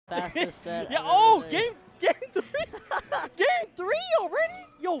Fastest set. Yeah. I've Oh, ever seen. game 3. Game 3 already?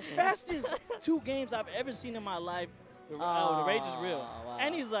 Yo, fastest 2 games I've ever seen in my life. Oh, the rage is real. Wow.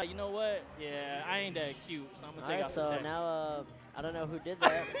 And he's like, you know what? Yeah, I ain't that cute, so I'm gonna take Alright, off the so tech. now I don't know who did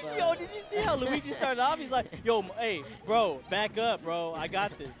that. But Yo, did you see how Luigi started off? He's like, yo, hey, bro, back up, bro. I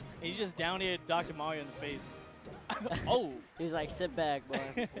got this. And he just down here Dr. Mario in the face. Oh. He's like, sit back,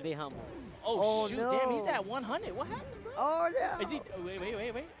 boy. Be humble. Oh, Oh, shoot. no. Damn, he's at 100. What happened, bro? Oh no! Is he? Oh,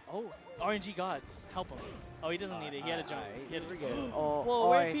 wait. Oh, RNG gods, help him. Oh, he doesn't need it. He had to jump. He had to We're good. Oh, Whoa,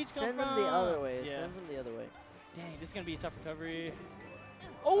 where did alright, Peach come send from? him the other way. Yeah. Sends him the other way. Dang, this is gonna be a tough recovery.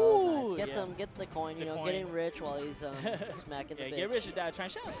 Oh, Oh, nice. yeah. Gets the coin. You The know, coin. getting rich while he's smacking the Yeah, bitch. get rich or die trying.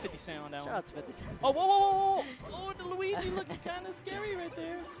 Shout out to 50 Cent on that Shout one. out to 50 Cent. Oh, whoa. Oh, the Luigi looking kind of scary right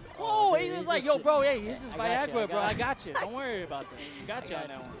there. Oh, Whoa, dude, he's he's like, just- yo, bro, hey, here's this I got you, Viagra, I bro. got I you. got you. Don't worry about that. Got you on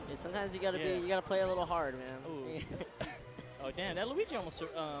that one. Yeah, sometimes you gotta Yeah. you gotta play a little hard, man. Ooh. Oh, damn, that Luigi almost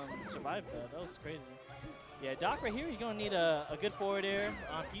survived that. That was crazy. Yeah, Doc right here, you're going to need a good forward air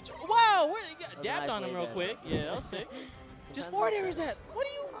on Peach. Wow, where you got a dabbed nice on him wave real dash. quick. Yeah, that was sick. Just Sometimes forward that's air is that? What are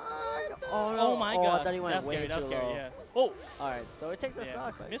you? Oh, no. Oh, my Oh, I God. thought he went That's way scary. That's too scary, low. yeah. Oh, Alright, so it takes a yeah.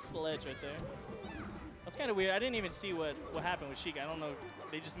 sock. Right? Missed the ledge right there. That's kind of weird. I didn't even see what happened with Sheik. I don't know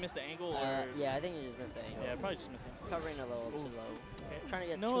if they just missed the angle or. Yeah, I think you just missed the angle. Yeah, probably just missed it. Covering a little too low. Okay. Trying to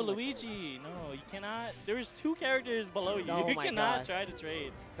get No, too much. Luigi. No, you cannot. There's 2 characters below you. Oh you my cannot God. try to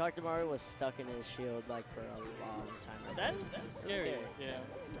trade. Dr. Mario was stuck in his shield like for a long time. That's That's scary. Yeah.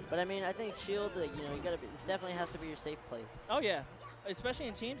 But I mean, I think shield, you know, you gotta be. This definitely has to be your safe place. Oh yeah, especially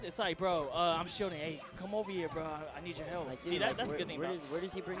in teams. It's like, bro, I'm shielding. Hey, come over here, bro. I need your help. Like, See, dude, like, that's where, a good thing. Where about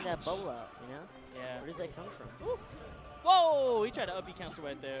does he bring that bubble out? You know? Yeah. Where does that come from? Oof. Whoa! He tried to up B cancel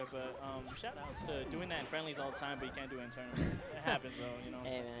right there, but shout outs to doing that in friendlies all the time, but you can't do it in tournament. It happens though, you know. What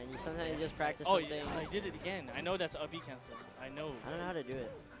I'm Hey saying? man, you sometimes just practice Oh, something. yeah, I did it again. I know that's up B cancel. I know. I don't know how to do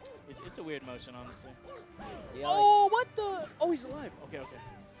it. It's a weird motion, honestly. You gotta, Oh, what the? Oh, he's alive. Okay. like,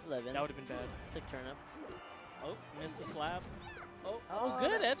 11. That would have been bad. Sick turnip. Oh, missed the slap. Oh, Oh,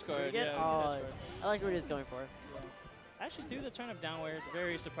 good that- edge guard. pretty good. Yeah, Oh, good edge guard. I like what he's going for. Yeah. I actually threw the turnip downward.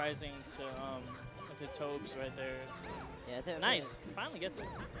 Very surprising to Tobes right there. Yeah, I think Nice. He finally gets it.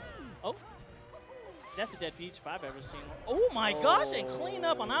 Oh. That's a dead peach if I've ever seen one. Oh my gosh, and clean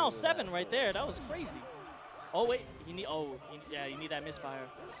up on aisle 7 right there. That was crazy. Oh wait, you need that misfire.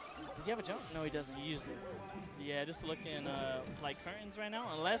 Does he have a jump? No, he doesn't. He used it. Yeah, just looking like curtains right now.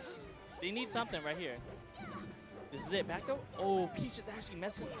 Unless they need something right here. This is it. Back though. Oh, Peach is actually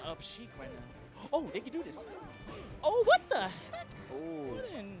messing up Sheik right now. Oh, they can do this. Oh, what the heck? Ooh. What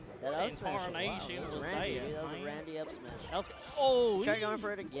in That up smash was incarnation wild. That was was Randy, that? dude. That was Mine? a Randy up smash. That was oh. Try going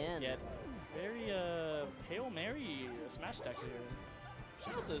for it again. Yeah, very Hail Mary smash attack here.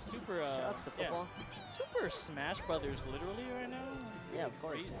 Shout out to Super. Shout outs to football. Yeah, Super Smash Brothers, literally right now. Yeah, of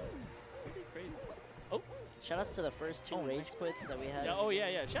course. Crazy. Pretty crazy. Oh. Shout outs to the first 2 rage quits that we had. Yeah. Oh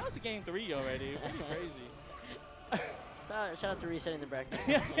yeah. Shout out to Game 3 already. Pretty crazy. Shout out to resetting the bracket.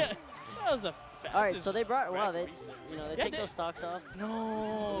 Yeah. That was the fastest. All right, so they brought bracket they reset. you know they Yeah, take those stocks off.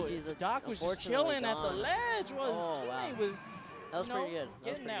 No. Luigi's Doc was just unfortunately chilling at the gone. ledge while his Oh, wow. teammate was. That was you know, pretty good.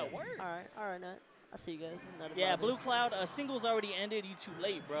 Getting that work. All right, Nut. I see you guys. Not a Yeah, problem. Blue Cloud, singles already ended. You too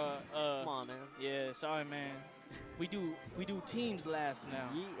late, bro. Come on, man. Yeah, sorry, man. We do teams last now.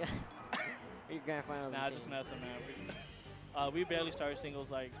 Yeah. Your grand finals. Nah, just messing, man. We barely started singles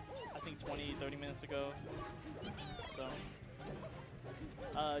like I think 20, 30 minutes ago. So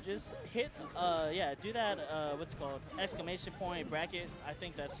just hit yeah, do that what's it called? Exclamation point bracket. I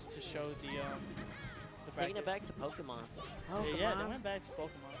think that's to show the bracket. Taking it back to Pokemon. Yeah, they went back to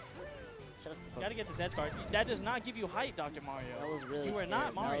Pokemon. Shut up to Pokemon. Gotta get this edge card. That does not give you height, Dr. Mario. That was really You were scary.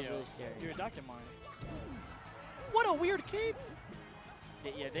 not Mario. That was really scary. You're Dr. Mario. What a weird cape.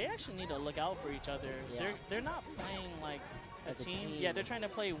 Yeah, they actually need to look out for each other. Yeah. They're not playing like As a team. Yeah, they're trying to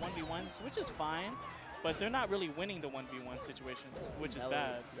play 1v1s, which is fine, but they're not really winning the 1v1 situations, which is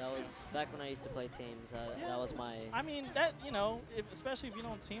bad. That was back when I used to play teams. Yeah. That was my. I mean, that, you know, especially if you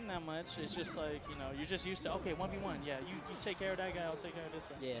don't team that much, it's just like, you know, you're just used to, okay, 1v1, yeah, you take care of that guy, I'll take care of this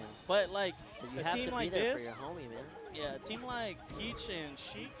guy. Yeah. But, like, But you a have team to like be there this, for your homie, man. yeah, a team like Peach and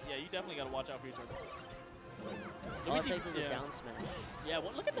Sheik, yeah, you definitely got to watch out for each other. All it Luigi- takes is yeah. a down smash. Yeah,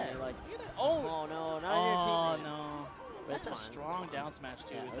 well, look at that. You're like, Look at that. Oh, oh no, not oh your team. no. But That's a it's fine. strong down smash,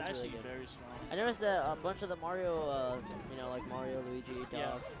 too. Yeah, it's that's actually really good. very strong. I noticed that a bunch of the Mario, you know, like Mario, Luigi, Doc,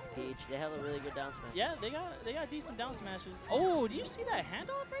 Yeah. Peach, they have a really good down smash. Yeah, they got decent down smashes. Oh, do you see that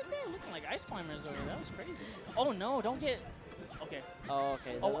handoff right there? Looking like ice climbers over there. That was crazy. Oh no, don't get. Okay. Oh,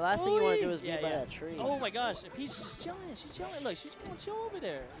 okay. The Oh, last thing you want to do is yeah, be by yeah. that tree. Oh my gosh, Peach is chilling. She's chilling. Look, she's gonna chill over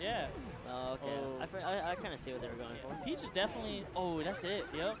there. Yeah. Oh, okay. Oh. I kind of see what they were going Yeah, for. Peach is definitely. Oh, that's it.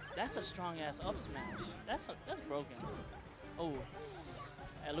 Yep. That's a strong ass up smash. That's broken. Oh.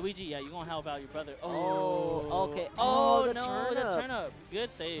 Luigi, yeah, you're gonna help out your brother. Oh, okay. Oh, the no, the turnip. turn up. Good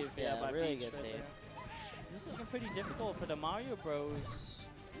save. Yeah, by really Peach good right save. there. This is looking pretty difficult for the Mario Bros.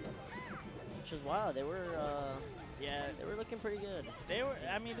 Which is wild. They were. Yeah, They were looking pretty good. they were.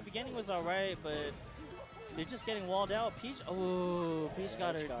 I mean, the beginning was alright, but they're just getting walled out. Peach. Oh, Peach Yeah,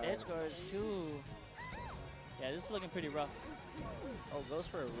 got her edge guard. edge guards too. Yeah, this is looking pretty rough. Oh, goes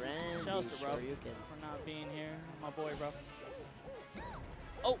for a Randy Shout out to Ruff Shoryuken. for not being here. My boy Ruff.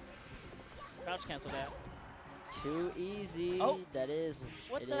 Oh, crouch cancel that. Too easy. Oh. That is.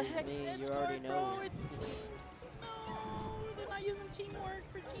 What it the is heck? me. Edge You guard, already bro. know. It's teams. No, they're not using teamwork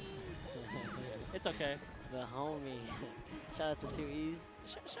for teams. It's okay. The homie. Shout out to 2Es.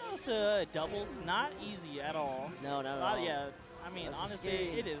 Shout out to doubles. Not easy at all. No, not at all. Yeah, I mean, That's honestly,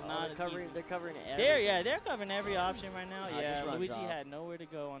 scary. it is Oh, not they're covering. easy. They're covering everything. They're covering every option right now. Just Yeah, runs Luigi off. had nowhere to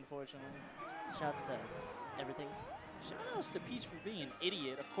go, unfortunately. Shouts to everything. Shout outs to Peach for being an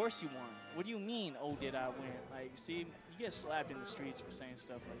idiot. Of course you won. What do you mean, oh, did I win? Like, see, you get slapped in the streets for saying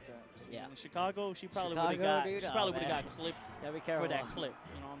stuff like that. See, Yeah. in Chicago, she probably would have Chicago, got, dude, she oh, probably would have man. got clipped Gotta be careful. for that clip.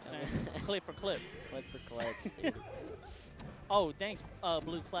 You know what I'm saying? Clip for clip. Clip for clip. dude. Oh, thanks,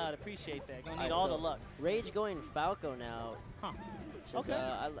 Blue Cloud. Appreciate that. Gonna need Alright, all so the luck. Rage going Falco now. Huh. Which is, Okay.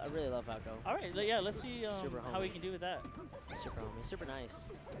 I really love Falco. All right, yeah, let's see Super how we homie. can do with that. Super homie. Super nice.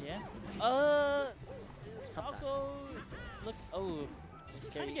 Yeah. Is Sometimes. Falco look? Oh, It's she's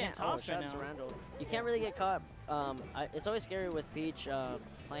scary. kind of You getting can't- tossed right shots now. to Randall. You can't really get caught. It's always scary with Peach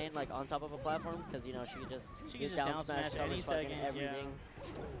playing like on top of a platform because you know she could just She get can just down smash covers any fucking second, everything.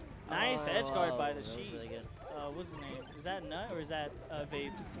 Nice edge guard by the that was sheet. really good. What's his name? Is that Nut or is that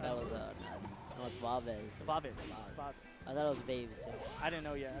Vavez? That was no, it's Vavez. Vavez. I thought it was Vavez too. I didn't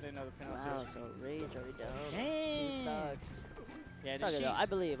know. Yeah, I didn't know the pronunciation. Wow, so Rage already down. Dang. 2 stocks. Yeah, It's the all good though. sheets,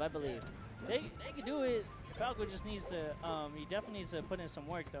 I believe. they can do it. Falco just needs to. He definitely needs to put in some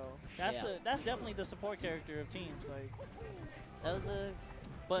work though. That's definitely the support character of teams. Like, That was a.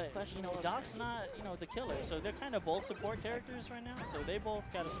 but question you know, of Doc's not the killer, so they're kind of both support characters right now. So they both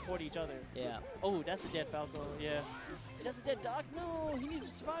got to support each other. Yeah. Oh, that's a dead Falco. Yeah. That's a dead Doc. No, he needs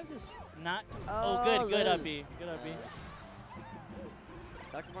to survive this. Not. Oh, good Liz. up B. Good up B.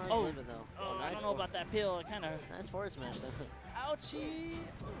 Dr. Mar's Oh. living though. Oh, I nice don't know about that pill. It kind of. Nice forward smash though. Ouchie.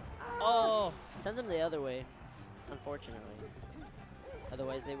 Oh, Send them the other way, unfortunately.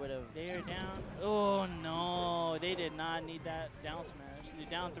 Otherwise, they would have. they're down. Oh no, they did not need that down smash. They're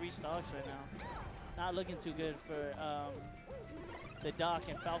down 3 stocks right now. Not looking too good for the Doc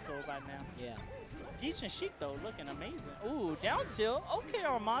and Falco right now. Yeah. Peach and Sheik though, looking amazing. Ooh, down tilt. Okay,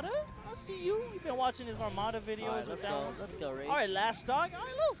 Armada. I see you. You've been watching his Armada videos All right, with let's that go. one. Let's go, Rage. All right, last stock. All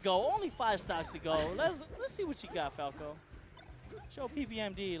right, let's go. Only 5 stocks to go. Let's see what you got, Falco. Show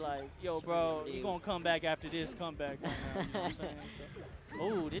PPMD like, yo, bro, you gonna come back after this comeback right now. You know what I'm saying?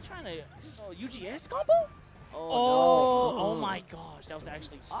 Oh, they're trying to. Oh, UGS combo? Oh, Oh my gosh, that was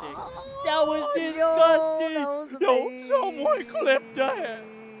actually sick. Oh, That was disgusting. that was Yo, someone clip that.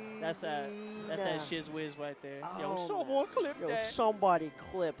 amazing. That's that shiz whiz right there. Yo, Oh, someone clip Yo, that. somebody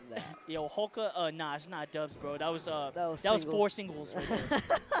clip that. Yo, Hoka, nah, it's not dubs, bro. That was was that was singles. 4 singles right there.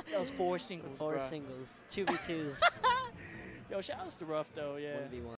 That was 4 singles, 4 bro. singles. 2v2s. Yo, shout outs to Ruff though, yeah. 1v1.